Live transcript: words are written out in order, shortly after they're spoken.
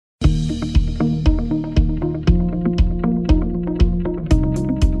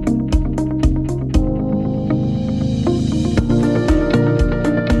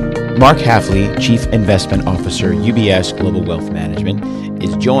Mark Hafley, Chief Investment Officer, UBS Global Wealth Management,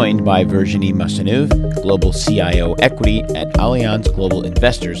 is joined by Virginie Massanuve, Global CIO Equity at Allianz Global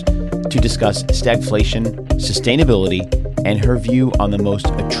Investors, to discuss stagflation, sustainability, and her view on the most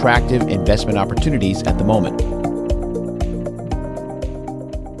attractive investment opportunities at the moment.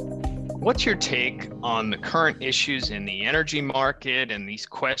 What's your take on the current issues in the energy market and these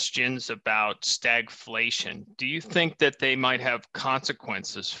questions about stagflation? Do you think that they might have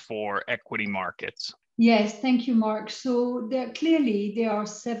consequences for equity markets? Yes, thank you, Mark. So there are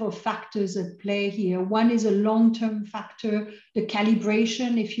several factors at play here. One is a long-term factor, the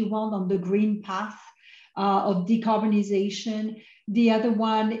calibration, if you want, on the green path of decarbonization. The other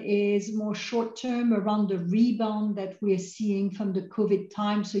one is more short-term around the rebound that we're seeing from the COVID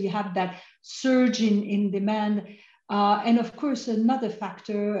time. So you have that surge in demand. And of course, another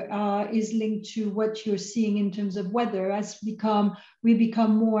factor is linked to what you're seeing in terms of weather. As we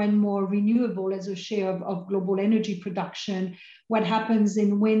become more and more renewable as a share of global energy production, what happens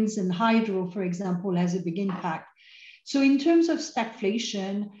in winds and hydro, for example, has a big impact. So in terms of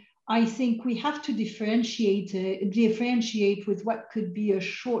stagflation, I think we have to differentiate with what could be a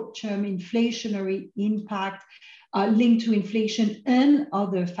short-term inflationary impact linked to inflation and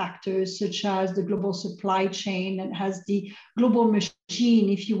other factors such as the global supply chain, and has the global machine,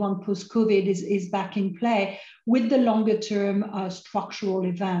 if you want, post-COVID is back in play, with the longer-term structural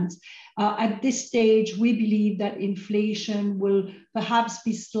events. At this stage, we believe that inflation will perhaps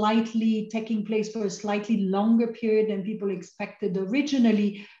be slightly taking place for a slightly longer period than people expected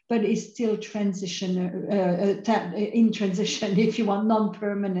originally, but is still in transition, if you want,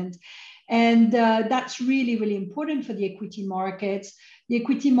 non-permanent. And that's really, really important for the equity markets. The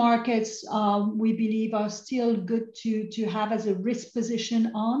equity markets, we believe, are still good to have as a risk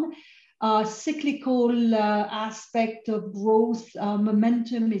position on. Cyclical aspect of growth,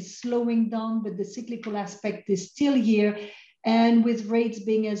 momentum is slowing down, but the cyclical aspect is still here. And with rates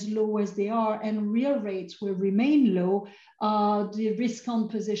being as low as they are and real rates will remain low, the risk on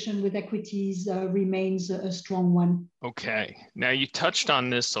position with equities remains a strong one. Okay. Now you touched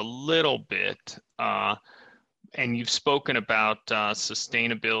on this a little bit, and you've spoken about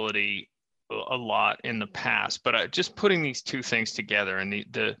sustainability a lot in the past, but just putting these two things together and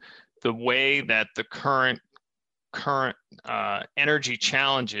the way that the current energy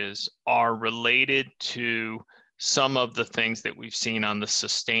challenges are related to some of the things that we've seen on the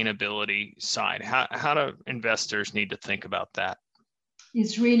sustainability side. How do investors need to think about that?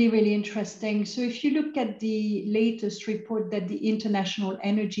 It's really, really interesting. So if you look at the latest report that the International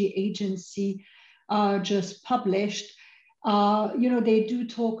Energy Agency just published, they do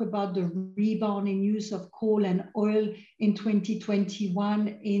talk about the rebound in use of coal and oil in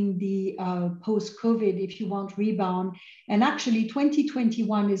 2021 in the post-COVID, if you want, rebound. And actually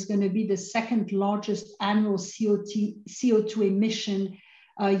 2021 is going to be the second largest annual CO2 emission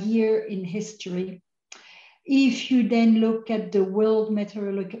year in history. If you then look at the World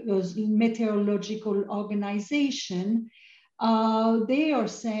Meteorological Organization, they are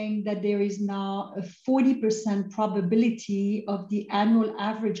saying that there is now a 40% probability of the annual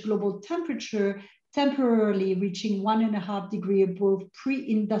average global temperature temporarily reaching 1.5 degrees above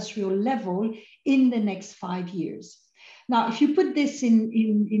pre-industrial level in the next 5 years. Now, if you put this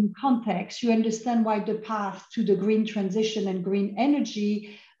in context, you understand why the path to the green transition and green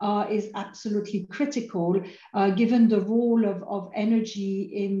energy is absolutely critical, given the role of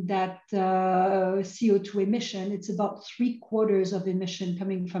energy in that CO2 emission. It's about 3/4 of emission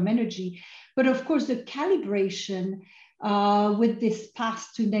coming from energy. But of course, the calibration with this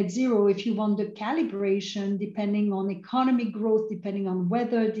path to net zero, if you want the calibration, depending on economic growth, depending on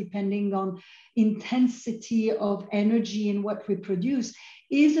weather, depending on intensity of energy and what we produce,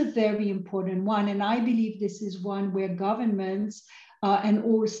 is a very important one. And I believe this is one where governments and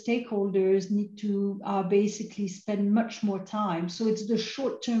all stakeholders need to basically spend much more time. So it's the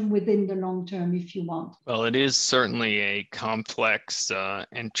short term within the long term, if you want. Well, it is certainly a complex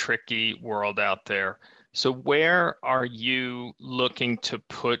and tricky world out there. So where are you looking to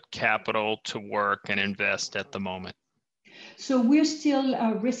put capital to work and invest at the moment? So we're still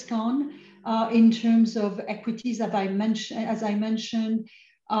risk on in terms of equities, as I mentioned.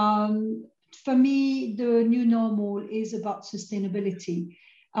 For me, the new normal is about sustainability.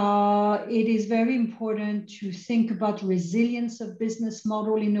 It is very important to think about resilience of business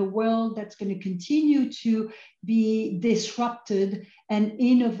model in a world that's going to continue to be disrupted and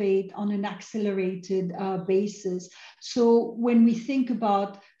innovate on an accelerated basis. So when we think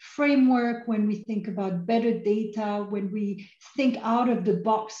about framework, when we think about better data, when we think out of the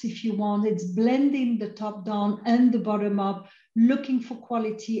box, if you want, it's blending the top down and the bottom up looking for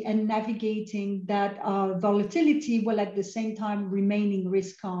quality and navigating that volatility while at the same time remaining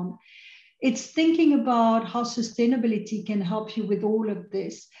risk on. It's thinking about how sustainability can help you with all of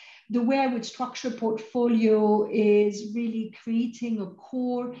this. The way I would structure a portfolio is really creating a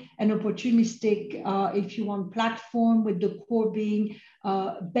core and opportunistic, if you want, platform, with the core being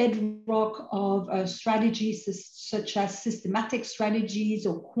bedrock of strategies such as systematic strategies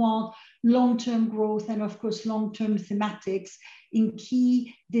or quant, long-term growth, and of course, long-term thematics in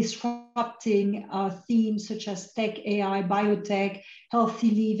key disrupting themes such as tech, AI, biotech,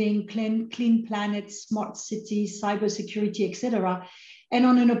 healthy living, clean planets, smart cities, cybersecurity, etc. And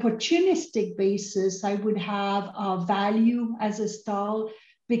on an opportunistic basis, I would have value as a style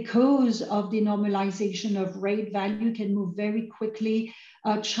because of the normalization of rate. Value can move very quickly.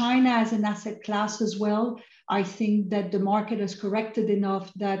 China as an asset class as well. I think that the market has corrected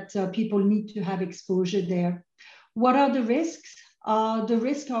enough that people need to have exposure there. What are the risks? The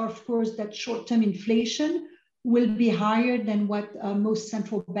risks are, of course, that short-term inflation will be higher than what most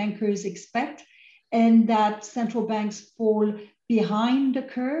central bankers expect, and that central banks fall behind the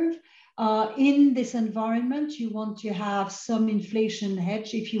curve. In this environment, you want to have some inflation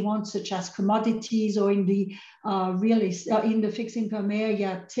hedge, if you want, such as commodities or in the in the fixed income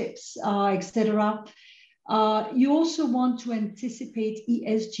area, tips, etc. You also want to anticipate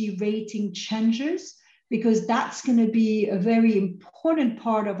ESG rating changes, because that's going to be a very important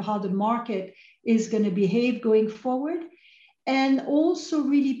part of how the market is going to behave going forward. And also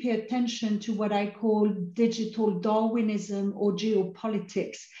really pay attention to what I call digital Darwinism or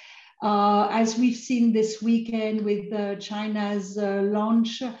geopolitics. As we've seen this weekend with China's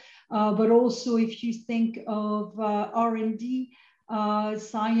launch, but also if you think of R&D,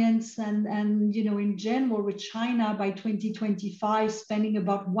 science and in general, with China by 2025 spending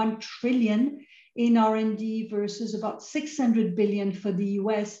about $1 trillion in R&D versus about 600 billion for the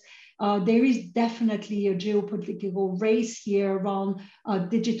US. There is definitely a geopolitical race here around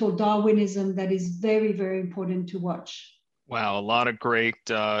digital Darwinism that is very, very important to watch. Wow, a lot of great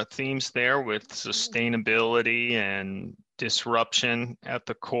themes there with sustainability and disruption at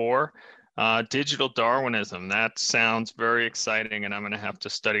the core. Digital Darwinism, that sounds very exciting, and I'm going to have to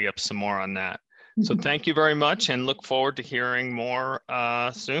study up some more on that. So thank you very much, and look forward to hearing more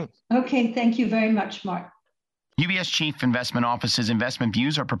soon. Okay, thank you very much, Mark. UBS Chief Investment Office's investment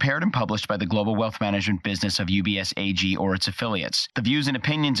views are prepared and published by the Global Wealth Management business of UBS AG or its affiliates. The views and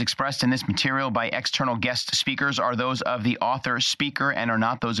opinions expressed in this material by external guest speakers are those of the author, speaker, and are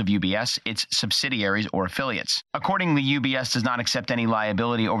not those of UBS, its subsidiaries, or affiliates. Accordingly, UBS does not accept any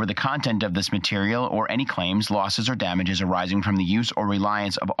liability over the content of this material or any claims, losses, or damages arising from the use or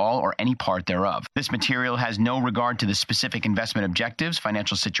reliance of all or any part thereof. This material has no regard to the specific investment objectives,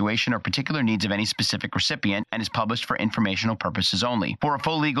 financial situation, or particular needs of any specific recipient and is published for informational purposes only. For a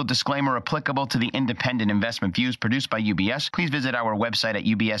full legal disclaimer applicable to the independent investment views produced by UBS, please visit our website at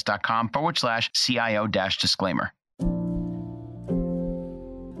ubs.com/CIO-disclaimer.